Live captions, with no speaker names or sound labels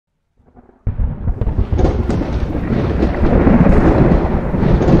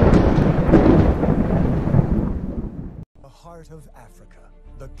heart of Africa,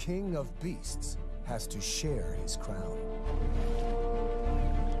 the king of beasts has to share his crown.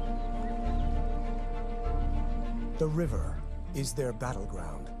 The river is their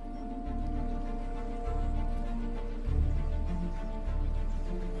battleground.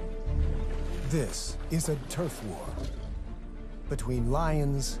 This is a turf war between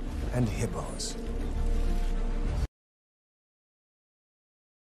lions and hippos.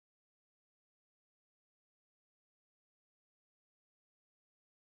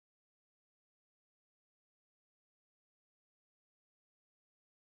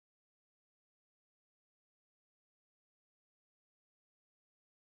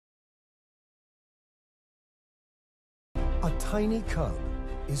 A tiny cub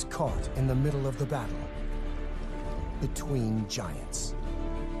is caught in the middle of the battle between giants.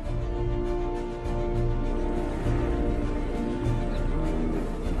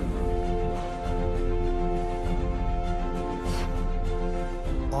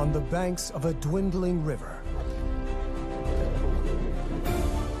 On the banks of a dwindling river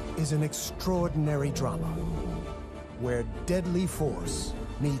is an extraordinary drama where deadly force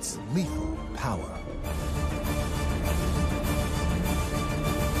meets lethal power.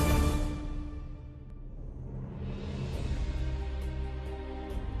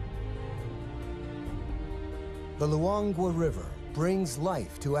 The Luangwa River brings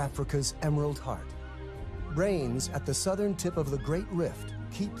life to Africa's Emerald Heart. Rains at the southern tip of the Great Rift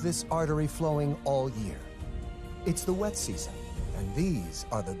keep this artery flowing all year. It's the wet season, and these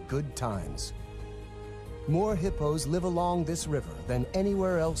are the good times. More hippos live along this river than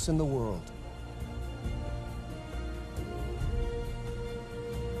anywhere else in the world.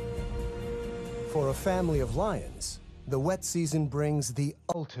 For a family of lions, the wet season brings the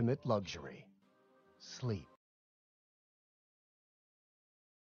ultimate luxury: sleep.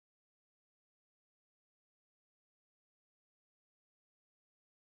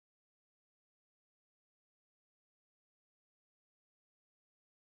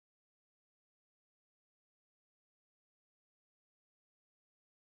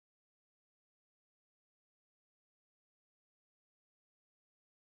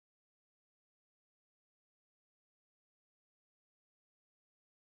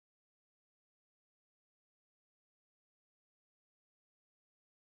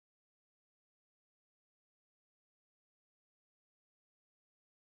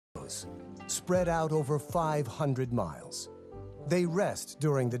 Spread out over 500 miles. They rest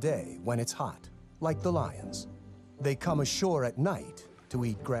during the day when it's hot, like the lions. They come ashore at night to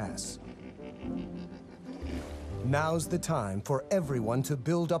eat grass. Now's the time for everyone to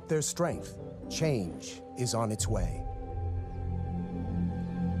build up their strength. Change is on its way.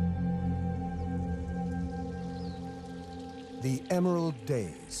 The Emerald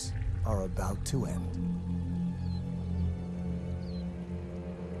Days are about to end.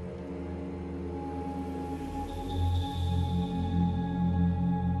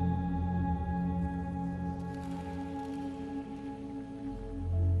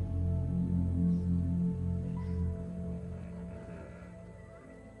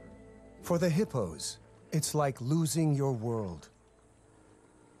 For the hippos, it's like losing your world.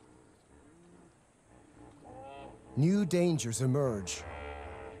 New dangers emerge.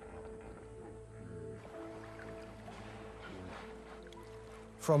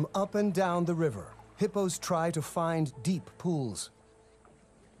 From up and down the river, hippos try to find deep pools.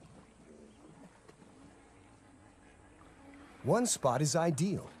 One spot is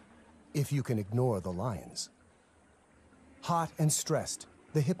ideal, if you can ignore the lions. Hot and stressed,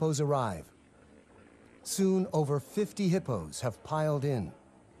 the hippos arrive. Soon, over 50 hippos have piled in.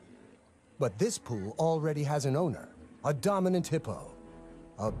 But this pool already has an owner, a dominant hippo,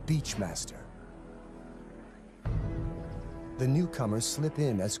 a beachmaster. The newcomers slip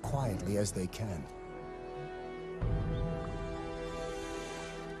in as quietly as they can.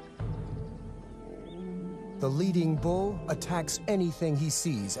 The leading bull attacks anything he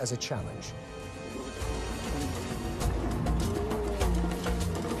sees as a challenge.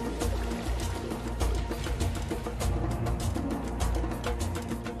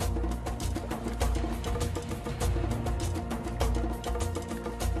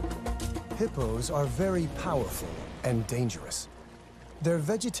 Hippos are very powerful and dangerous. They're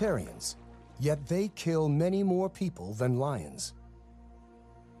vegetarians, yet they kill many more people than lions.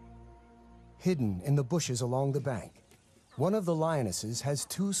 Hidden in the bushes along the bank, one of the lionesses has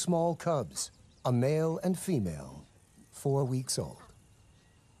two small cubs, a male and female, 4 weeks old.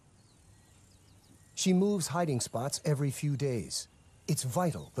 She moves hiding spots every few days. It's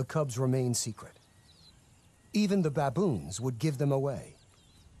vital the cubs remain secret. Even the baboons would give them away.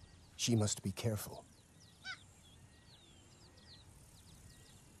 She must be careful.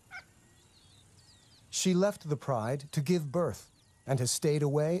 She left the pride to give birth and has stayed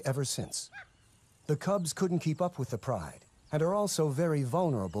away ever since. The cubs couldn't keep up with the pride and are also very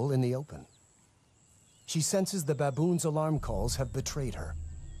vulnerable in the open. She senses the baboon's alarm calls have betrayed her.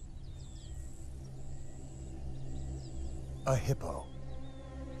 A hippo.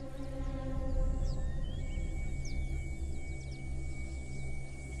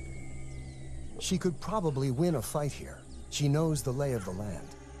 She could probably win a fight here. She knows the lay of the land.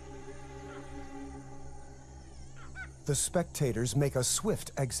 The spectators make a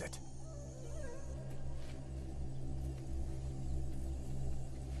swift exit.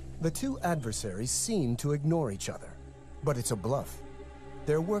 The two adversaries seem to ignore each other, but it's a bluff.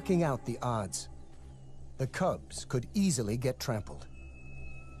 They're working out the odds. The cubs could easily get trampled.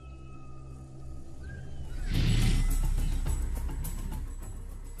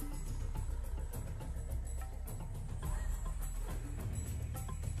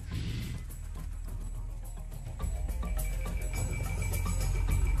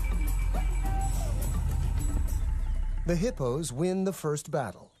 The hippos win the first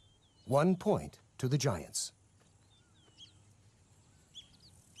battle. 1 point to the giants.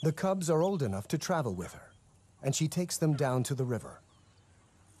 The cubs are old enough to travel with her, and she takes them down to the river.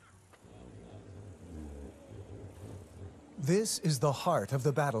 This is the heart of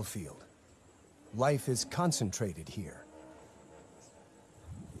the battlefield. Life is concentrated here.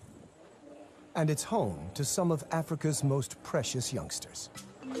 And it's home to some of Africa's most precious youngsters.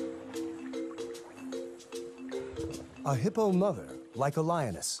 A hippo mother, like a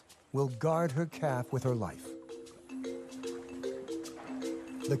lioness, will guard her calf with her life.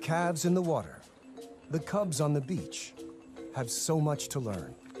 The calves in the water, the cubs on the beach, have so much to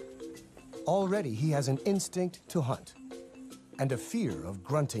learn. Already he has an instinct to hunt and a fear of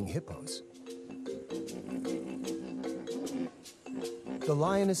grunting hippos. The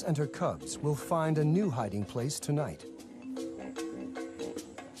lioness and her cubs will find a new hiding place tonight.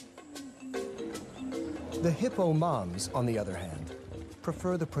 The hippo moms, on the other hand,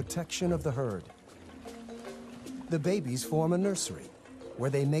 prefer the protection of the herd. The babies form a nursery where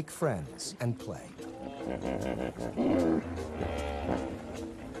they make friends and play.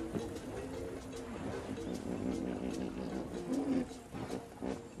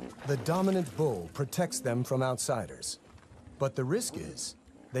 The dominant bull protects them from outsiders, but the risk is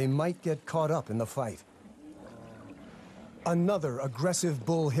they might get caught up in the fight. Another aggressive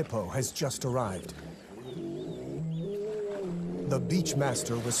bull hippo has just arrived. The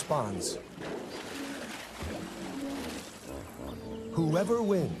beachmaster responds. Whoever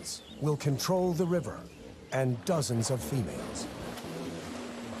wins will control the river and dozens of females.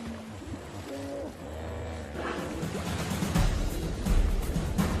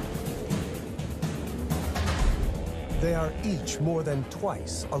 They are each more than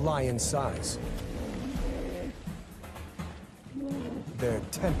twice a lion's size. Their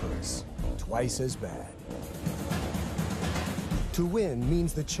tempers twice as bad. To win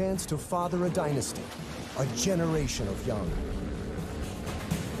means the chance to father a dynasty, a generation of young.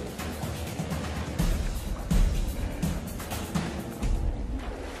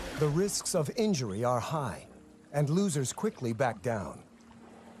 The risks of injury are high, and losers quickly back down.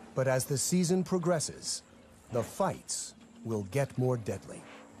 But as the season progresses, the fights will get more deadly.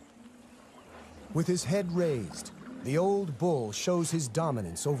 With his head raised, the old bull shows his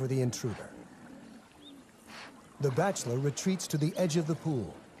dominance over the intruder. The bachelor retreats to the edge of the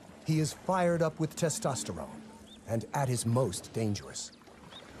pool. He is fired up with testosterone and at his most dangerous.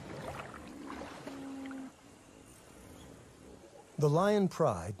 The lion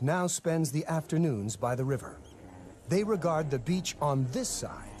pride now spends the afternoons by the river. They regard the beach on this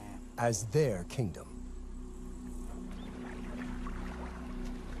side as their kingdom.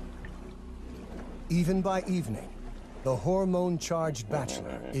 Even by evening, the hormone-charged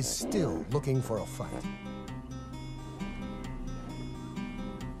bachelor is still looking for a fight.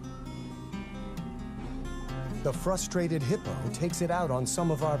 The frustrated hippo takes it out on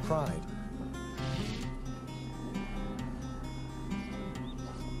some of our pride.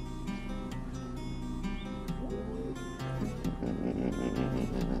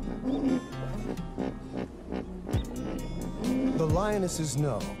 The lionesses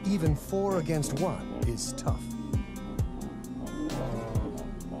know even 4 against 1 is tough.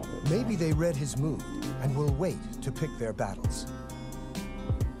 Maybe they read his mood and will wait to pick their battles.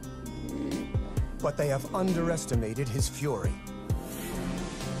 But they have underestimated his fury.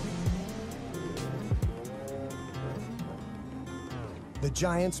 The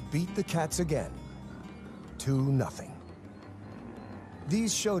giants beat the cats again, 2-0.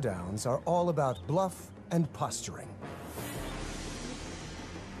 These showdowns are all about bluff and posturing.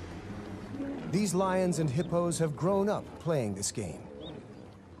 These lions and hippos have grown up playing this game.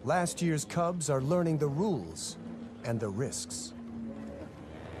 Last year's cubs are learning the rules and the risks.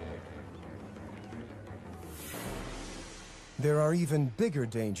 There are even bigger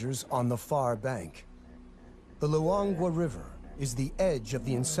dangers on the far bank. The Luangwa River is the edge of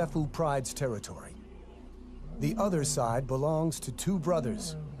the Nsefu Pride's territory. The other side belongs to two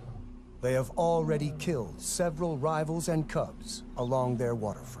brothers. They have already killed several rivals and cubs along their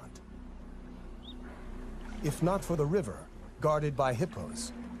waterfront. If not for the river, guarded by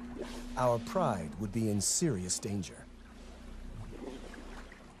hippos, our pride would be in serious danger.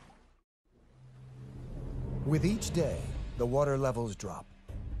 With each day, the water levels drop.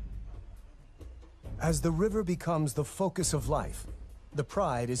 As the river becomes the focus of life, the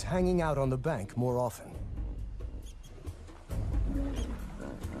pride is hanging out on the bank more often.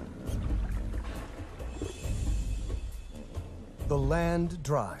 The land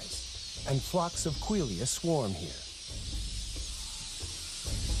dries, and flocks of quelea swarm here.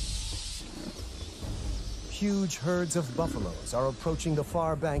 Huge herds of buffaloes are approaching the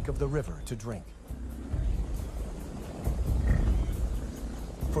far bank of the river to drink.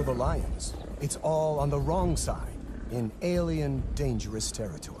 For the lions, it's all on the wrong side, in alien, dangerous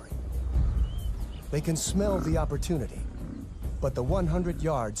territory. They can smell the opportunity, but the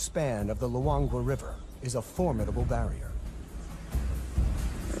 100-yard span of the Luangwa River is a formidable barrier.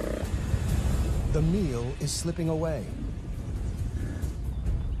 The meal is slipping away.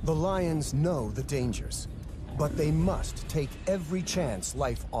 The lions know the dangers, but they must take every chance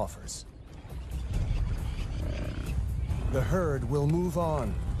life offers. The herd will move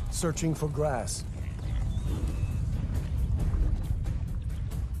on, searching for grass.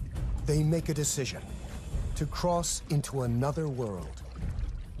 They make a decision to cross into another world.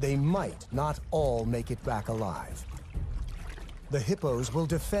 They might not all make it back alive. The hippos will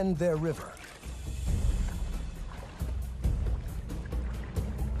defend their river.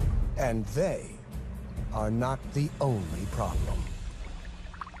 And they are not the only problem.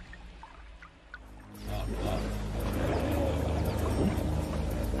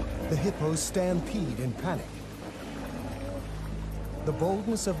 The hippos stampede in panic. The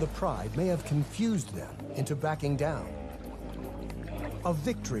boldness of the pride may have confused them into backing down. A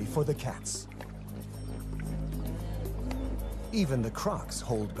victory for the cats. Even the crocs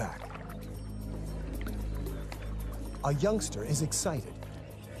hold back. A youngster is excited,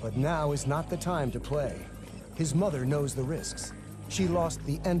 but now is not the time to play. His mother knows the risks. She lost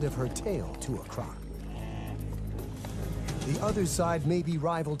the end of her tail to a croc. The other side may be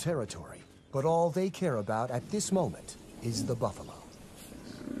rival territory, but all they care about at this moment is the buffalo.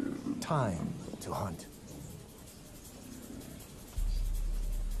 Time to hunt.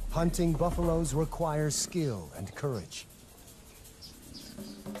 Hunting buffaloes requires skill and courage.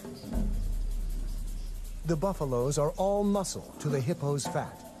 The buffaloes are all muscle to the hippo's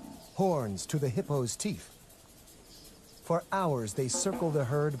fat, horns to the hippo's teeth. For hours they circle the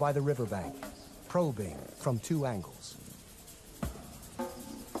herd by the riverbank, probing from two angles.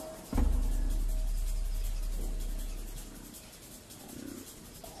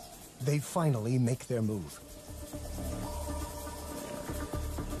 They finally make their move.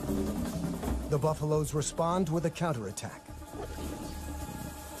 The buffaloes respond with a counterattack.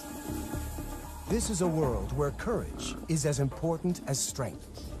 This is a world where courage is as important as strength.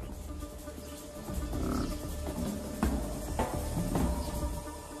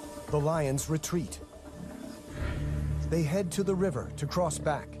 The lions retreat. They head to the river to cross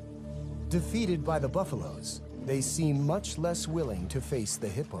back. Defeated by the buffaloes, they seem much less willing to face the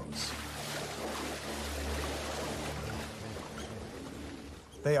hippos.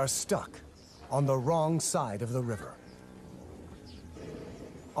 They are stuck on the wrong side of the river.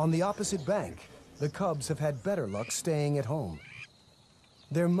 On the opposite bank, the cubs have had better luck staying at home.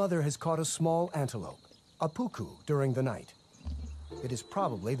 Their mother has caught a small antelope, a puku, during the night. It is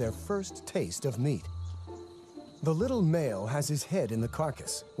probably their first taste of meat. The little male has his head in the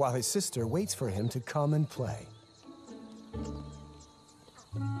carcass, while his sister waits for him to come and play.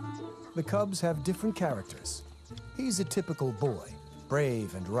 The cubs have different characters. He's a typical boy,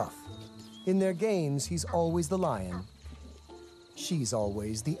 brave and rough. In their games, he's always the lion. She's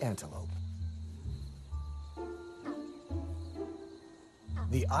always the antelope.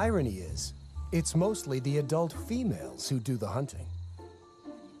 The irony is, it's mostly the adult females who do the hunting.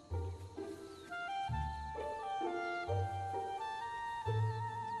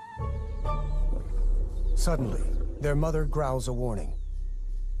 Suddenly, their mother growls a warning.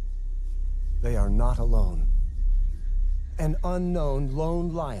 They are not alone. An unknown lone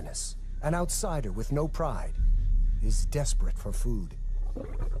lioness, an outsider with no pride, is desperate for food.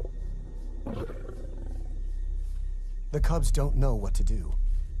 The cubs don't know what to do.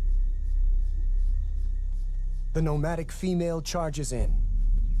 The nomadic female charges in.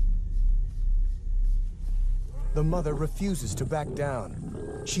 The mother refuses to back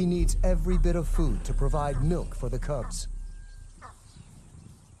down. She needs every bit of food to provide milk for the cubs.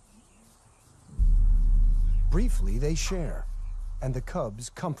 Briefly, they share, and the cubs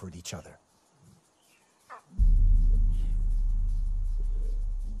comfort each other.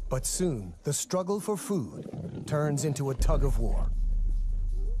 But soon, the struggle for food turns into a tug of war.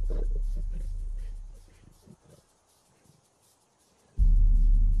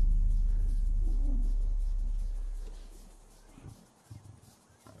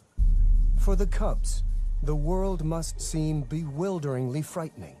 For the cubs, the world must seem bewilderingly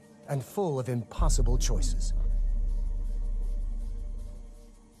frightening and full of impossible choices.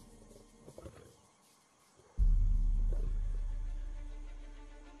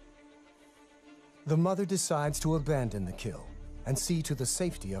 The mother decides to abandon the kill and see to the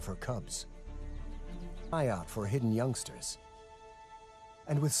safety of her cubs. Eye out for hidden youngsters.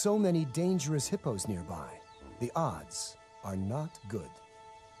 And with so many dangerous hippos nearby, the odds are not good.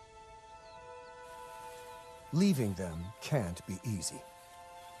 Leaving them can't be easy.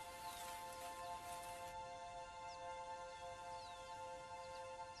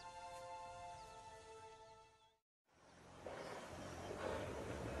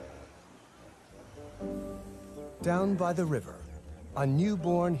 Down by the river, a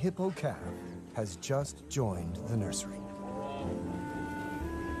newborn hippo calf has just joined the nursery.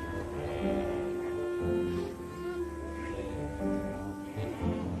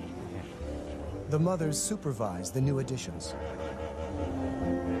 The mothers supervise the new additions.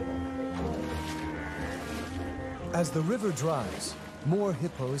 As the river dries, more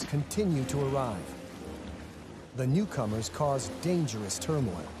hippos continue to arrive. The newcomers cause dangerous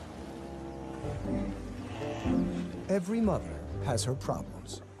turmoil. Every mother has her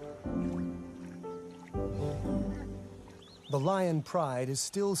problems. The lion Pride is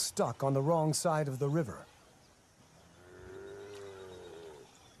still stuck on the wrong side of the river.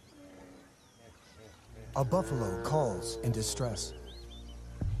 A buffalo calls in distress.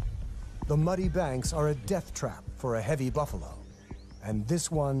 The muddy banks are a death trap for a heavy buffalo, and this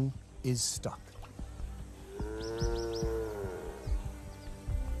one is stuck.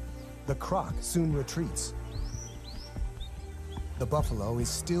 The croc soon retreats. The buffalo is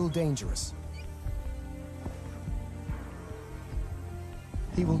still dangerous.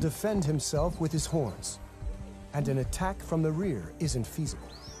 He will defend himself with his horns, and an attack from the rear isn't feasible.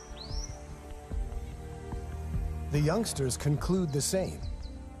 The youngsters conclude the same.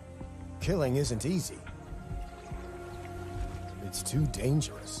 Killing isn't easy. It's too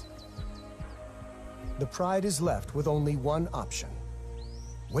dangerous. The Pride is left with only one option: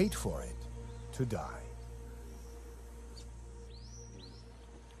 wait for it to die.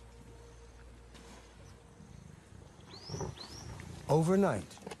 Overnight,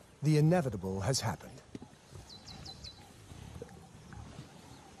 the inevitable has happened.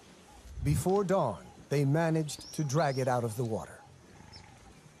 Before dawn, they managed to drag it out of the water.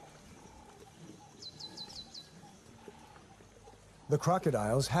 The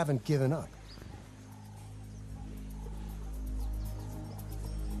crocodiles haven't given up.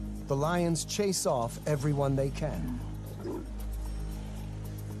 The lions chase off everyone they can.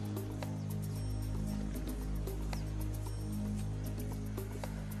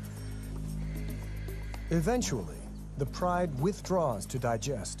 Eventually, the Pride withdraws to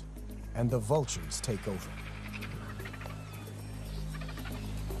digest, and the vultures take over.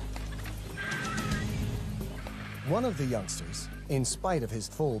 One of the youngsters, in spite of his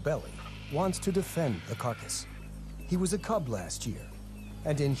full belly, wants to defend the carcass. He was a cub last year,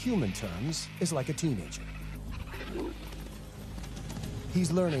 and in human terms is like a teenager.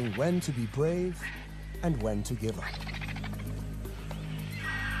 He's learning when to be brave and when to give up.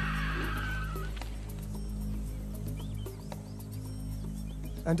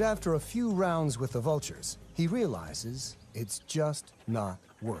 And after a few rounds with the vultures, he realizes it's just not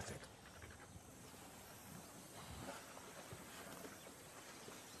worth it.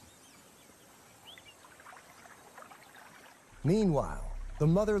 Meanwhile, the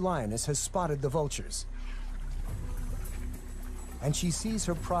mother lioness has spotted the vultures, and she sees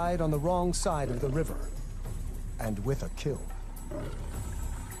her Pride on the wrong side of the river, and with a kill.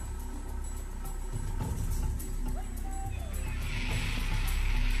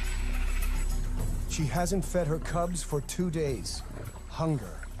 She hasn't fed her cubs for 2 days.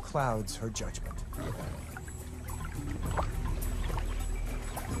 Hunger clouds her judgment.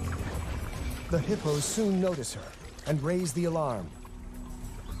 The hippos soon notice her and raise the alarm.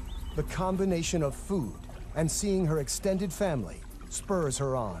 The combination of food and seeing her extended family spurs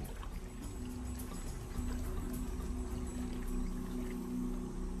her on.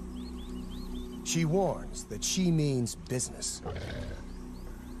 She warns that she means business.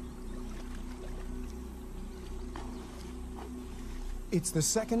 It's the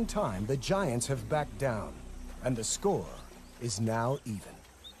second time the giants have backed down, and the score is now even.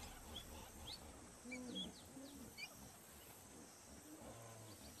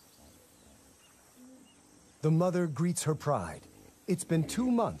 The mother greets her pride. It's been 2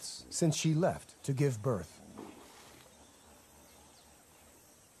 months since she left to give birth.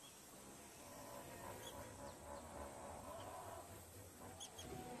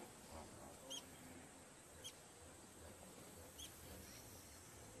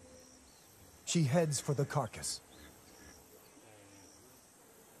 She heads for the carcass.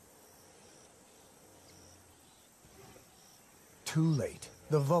 Too late.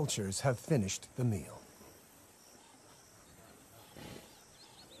 The vultures have finished the meal.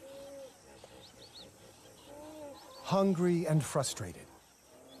 Hungry and frustrated,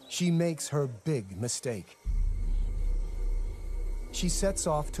 she makes her big mistake. She sets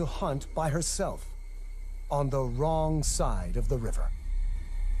off to hunt by herself on the wrong side of the river.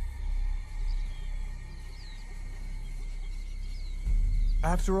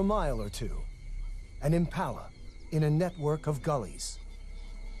 After a mile or two, an impala in a network of gullies.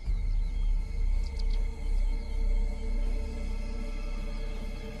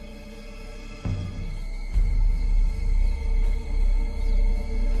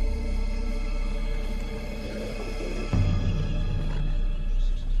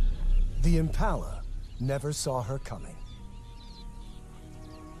 The impala never saw her coming.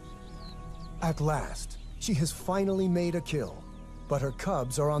 At last, she has finally made a kill. But her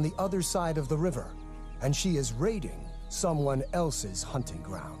cubs are on the other side of the river, and she is raiding someone else's hunting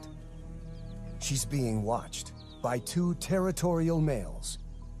ground. She's being watched by 2 territorial males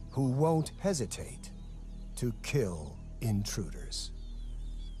who won't hesitate to kill intruders.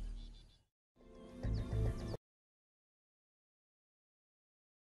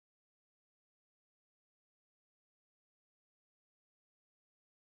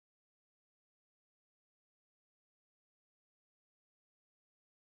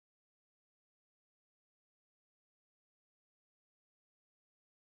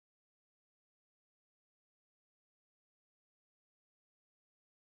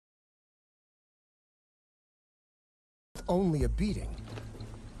 Only a beating.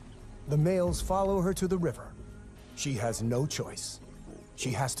 The males follow her to the river. She has no choice. She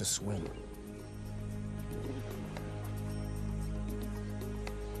has to swim.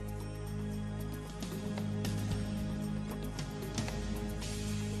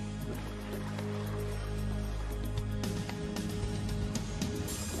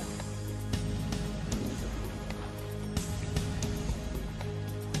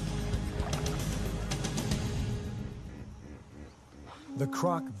 The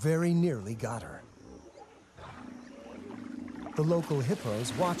croc very nearly got her. The local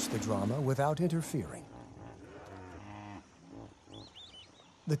hippos watch the drama without interfering.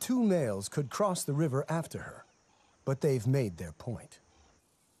 The 2 males could cross the river after her, but they've made their point.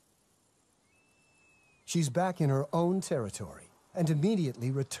 She's back in her own territory and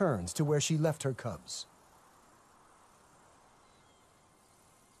immediately returns to where she left her cubs.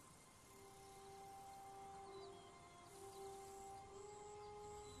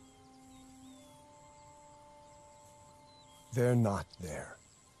 They're not there.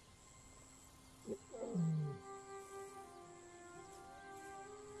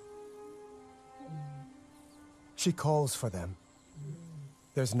 She calls for them.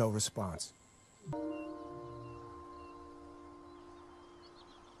 There's no response.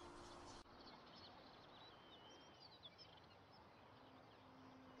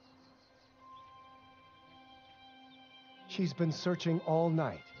 She's been searching all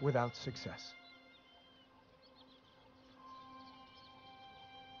night without success.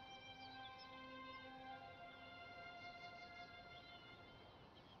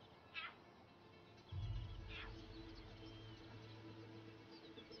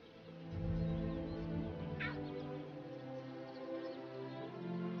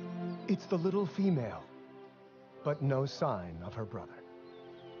 It's the little female, but no sign of her brother.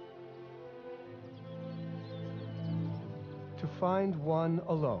 To find one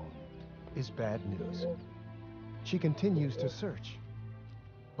alone is bad news. She continues to search,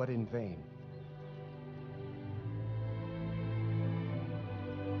 but in vain.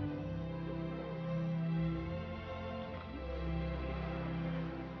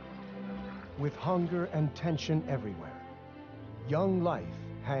 With hunger and tension everywhere, young life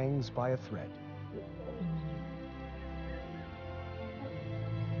hangs by a thread.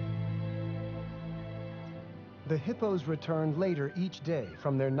 The hippos return later each day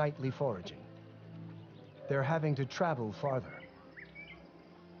from their nightly foraging. They're having to travel farther.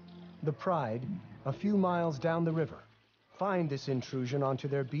 The Pride, a few miles down the river, find this intrusion onto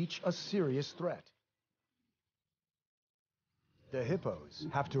their beach a serious threat. The hippos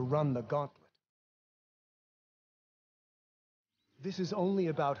have to run the gauntlet. This is only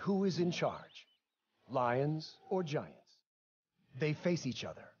about who is in charge, lions or giants. They face each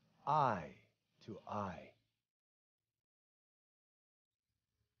other, eye to eye.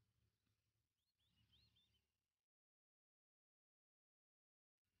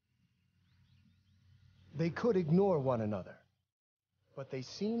 They could ignore one another, but they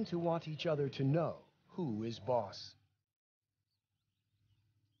seem to want each other to know who is boss.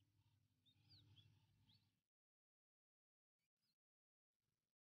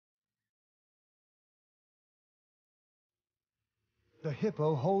 The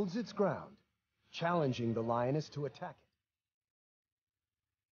hippo holds its ground, challenging the lioness to attack it.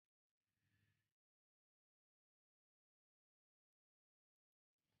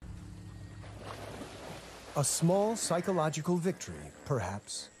 A small psychological victory,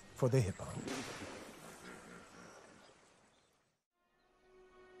 perhaps, for the hippo.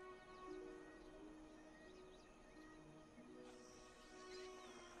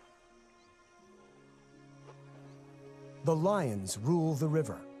 The lions rule the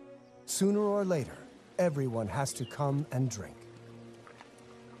river. Sooner or later, everyone has to come and drink.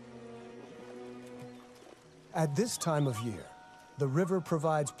 At this time of year, the river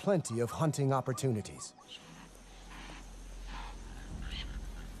provides plenty of hunting opportunities.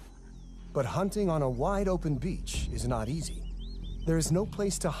 But hunting on a wide open beach is not easy. There is no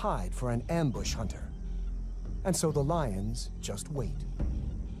place to hide for an ambush hunter. And so the lions just wait.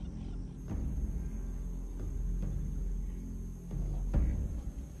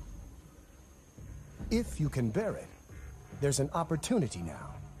 If you can bear it, there's an opportunity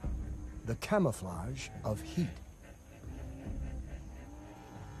now. The camouflage of heat.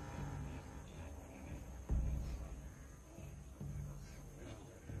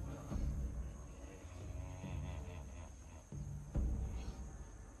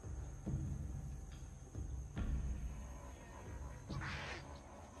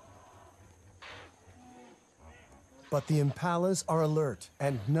 But the impalas are alert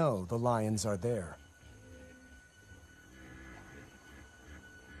and know the lions are there.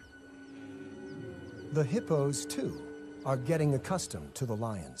 The hippos, too, are getting accustomed to the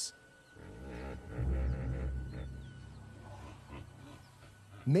lions.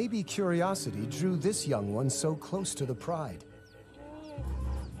 Maybe curiosity drew this young one so close to the Pride.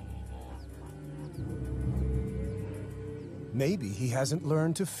 Maybe he hasn't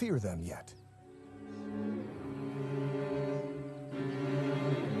learned to fear them yet.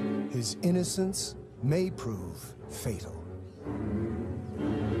 His innocence may prove fatal.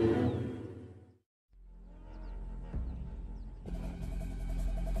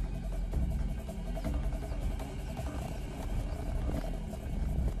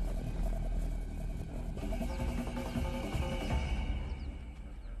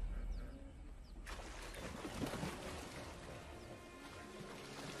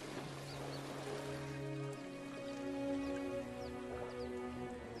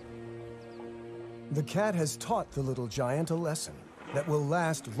 The cat has taught the little giant a lesson that will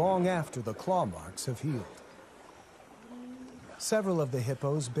last long after the claw marks have healed. Several of the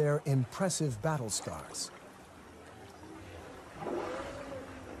hippos bear impressive battle scars.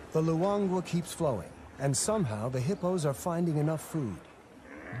 The Luangwa keeps flowing, and somehow the hippos are finding enough food.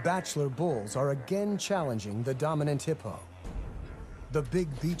 Bachelor bulls are again challenging the dominant hippo. The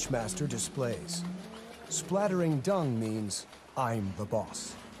big beachmaster displays. Splattering dung means, I'm the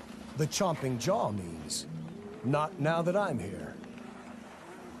boss. The chomping jaw means, not now that I'm here.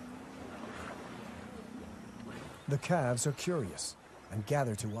 The calves are curious and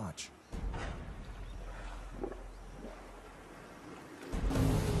gather to watch.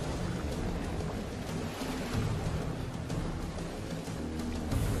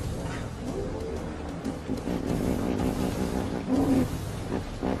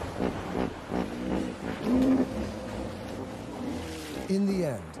 In the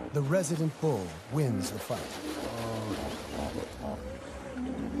end, the resident bull wins the fight.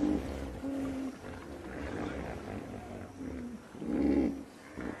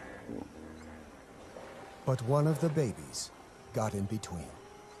 But one of the babies got in between.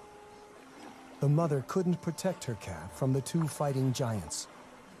 The mother couldn't protect her calf from the two fighting giants.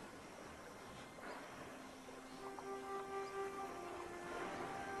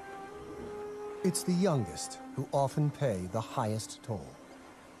 It's the youngest who often pay the highest toll.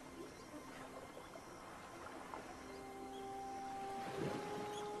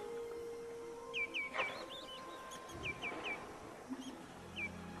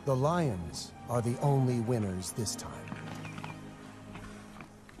 The lions are the only winners this time.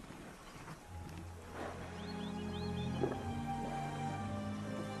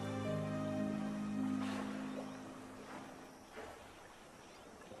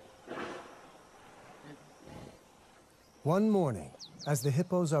 One morning, as the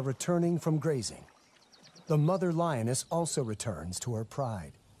hippos are returning from grazing, the mother lioness also returns to her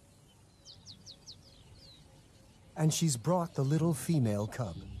pride. And she's brought the little female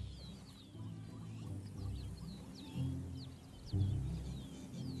cub.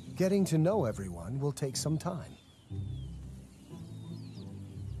 Getting to know everyone will take some time.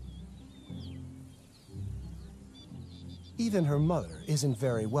 Even her mother isn't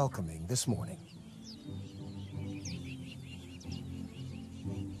very welcoming this morning.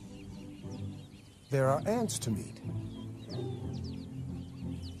 There are aunts to meet,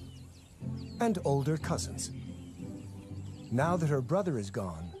 and older cousins. Now that her brother is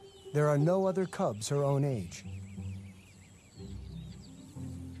gone, there are no other cubs her own age.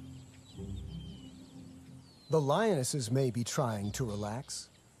 The lionesses may be trying to relax,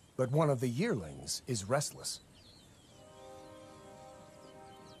 but one of the yearlings is restless.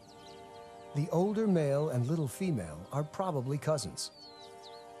 The older male and little female are probably cousins.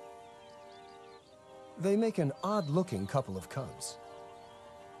 They make an odd-looking couple of cubs.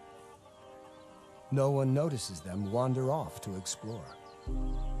 No one notices them wander off to explore.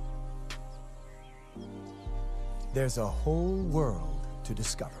 There's a whole world to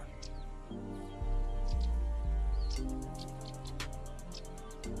discover.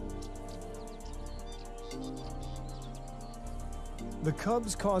 The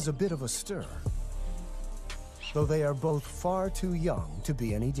cubs cause a bit of a stir, though they are both far too young to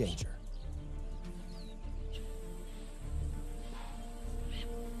be any danger.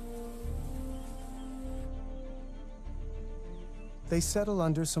 They settle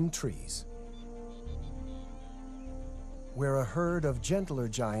under some trees, where a herd of gentler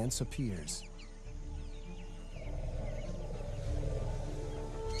giants appears.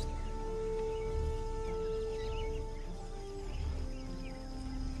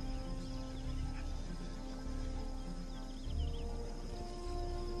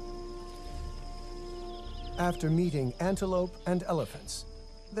 After meeting antelope and elephants,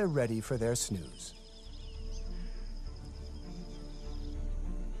 they're ready for their snooze.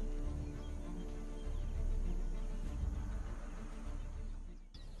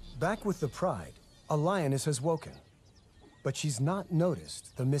 Back with the pride, a lioness has woken, but she's not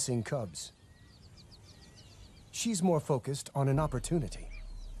noticed the missing cubs. She's more focused on an opportunity.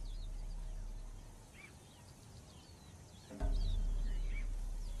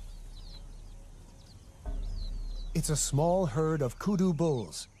 It's a small herd of kudu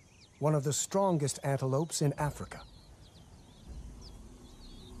bulls, one of the strongest antelopes in Africa.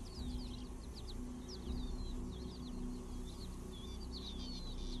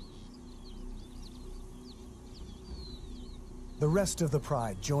 The rest of the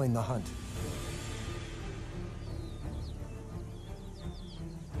pride join the hunt.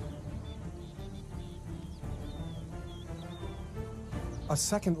 A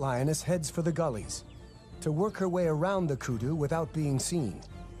second lioness heads for the gullies to work her way around the kudu without being seen.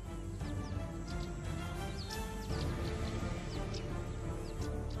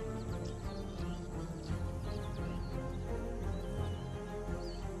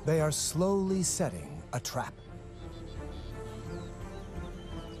 They are slowly setting a trap.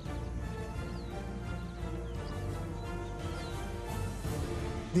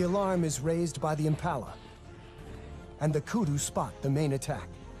 The alarm is raised by the impala, and the kudu spot the main attack.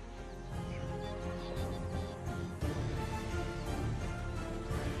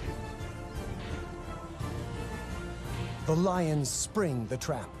 The lions spring the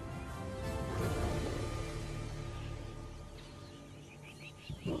trap.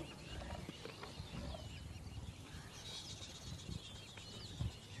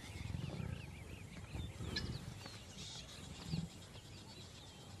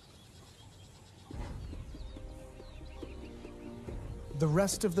 The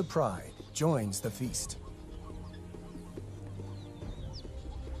rest of the pride joins the feast.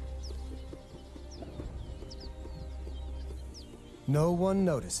 No one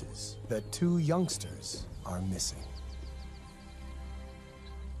notices that two youngsters are missing.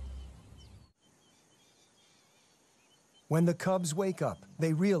 When the cubs wake up,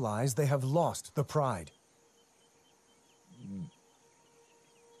 they realize they have lost the pride.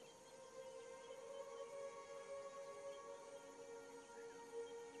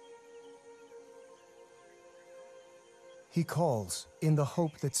 He calls in the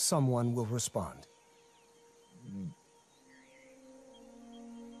hope that someone will respond.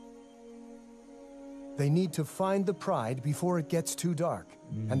 They need to find the pride before it gets too dark,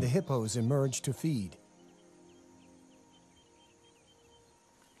 and the hippos emerge to feed.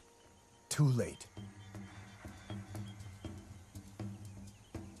 Too late.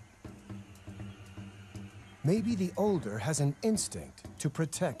 Maybe the older has an instinct to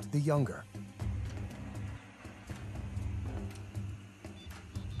protect the younger.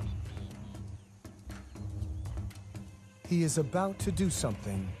 He is about to do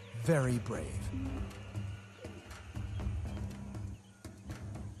something very brave.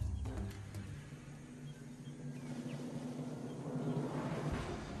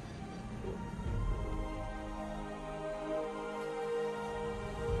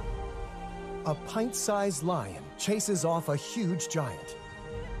 A pint-sized lion chases off a huge giant.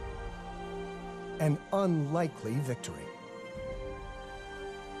 An unlikely victory.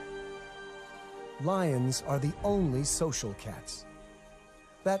 Lions are the only social cats.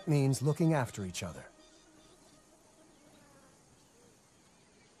 That means looking after each other.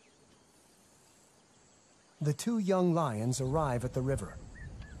 The two young lions arrive at the river.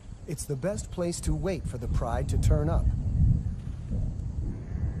 It's the best place to wait for the pride to turn up.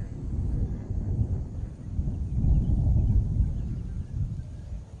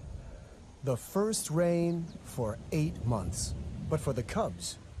 The first rain for 8 months. But for the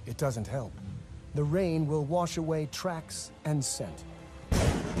cubs, it doesn't help. The rain will wash away tracks and scent.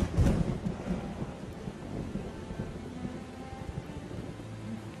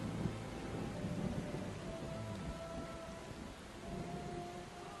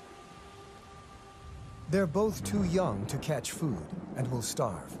 They're both too young to catch food and will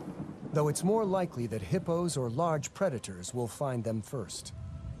starve, though it's more likely that hippos or large predators will find them first.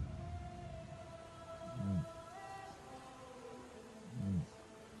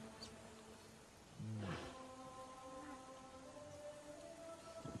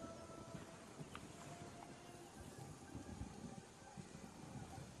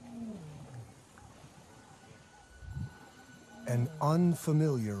 An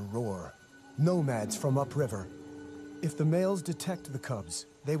unfamiliar roar. Nomads from upriver. If the males detect the cubs,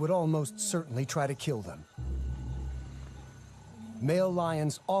 they would almost certainly try to kill them. Male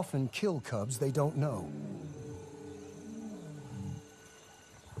lions often kill cubs they don't know.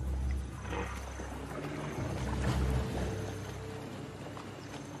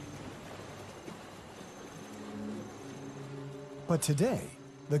 But today,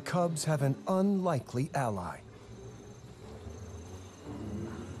 the cubs have an unlikely ally.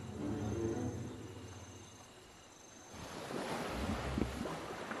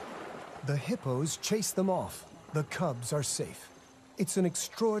 The hippos chase them off. The cubs are safe. It's an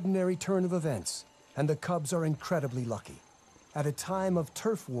extraordinary turn of events, and the cubs are incredibly lucky. At a time of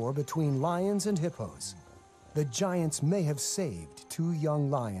turf war between lions and hippos, the giants may have saved two young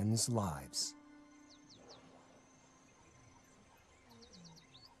lions' lives.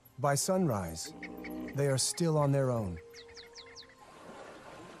 By sunrise, they are still on their own.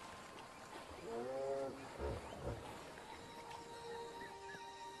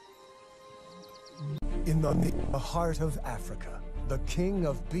 In the heart of Africa, the king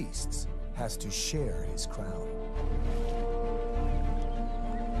of beasts has to share his crown.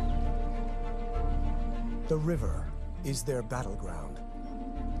 The river is their battleground.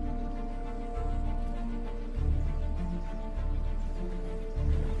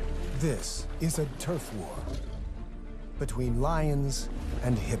 This is a turf war between lions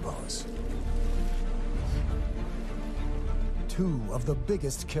and hippos. Two of the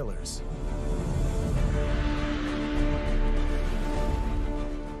biggest killers.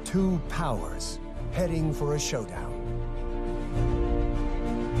 Two powers heading for a showdown.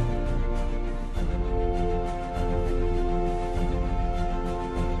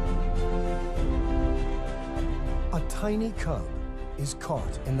 A tiny cub is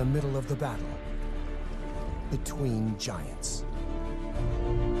caught in the middle of the battle between giants.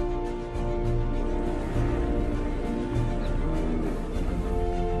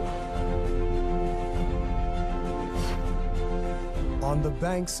 On the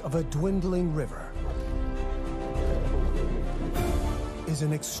banks of a dwindling river is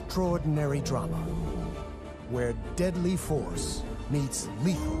an extraordinary drama where deadly force meets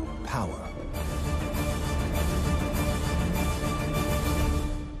lethal power.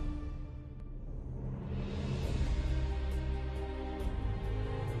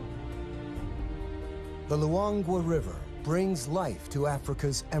 The Luangwa River brings life to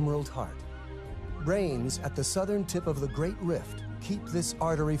Africa's Emerald Heart. Rains at the southern tip of the Great Rift keep this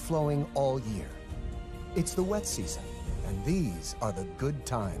artery flowing all year. It's the wet season, And these are the good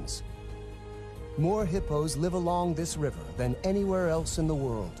times. More hippos live along this river than anywhere else in the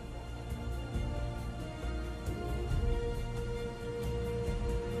world.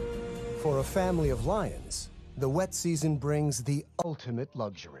 For a family of lions, the wet season brings the ultimate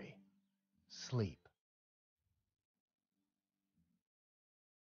luxury: sleep.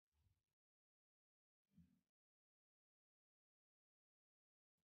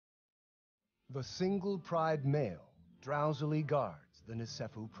 The single pride male drowsily guards the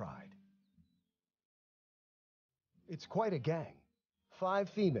Nisefu pride. It's quite a gang. 5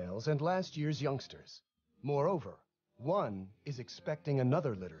 females and last year's youngsters. Moreover, one is expecting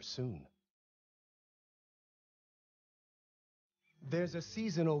another litter soon. There's a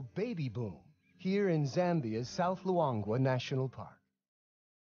seasonal baby boom here in Zambia's South Luangwa National Park.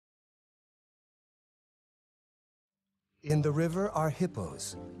 In the river are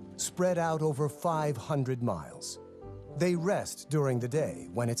hippos, spread out over 500 miles. They rest during the day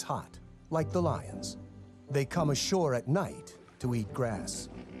when it's hot, like the lions. They come ashore at night to eat grass.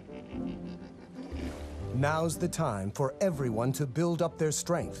 Now's the time for everyone to build up their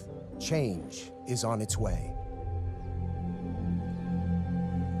strength. Change is on its way.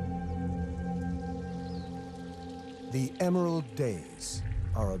 The emerald days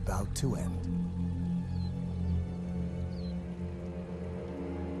are about to end.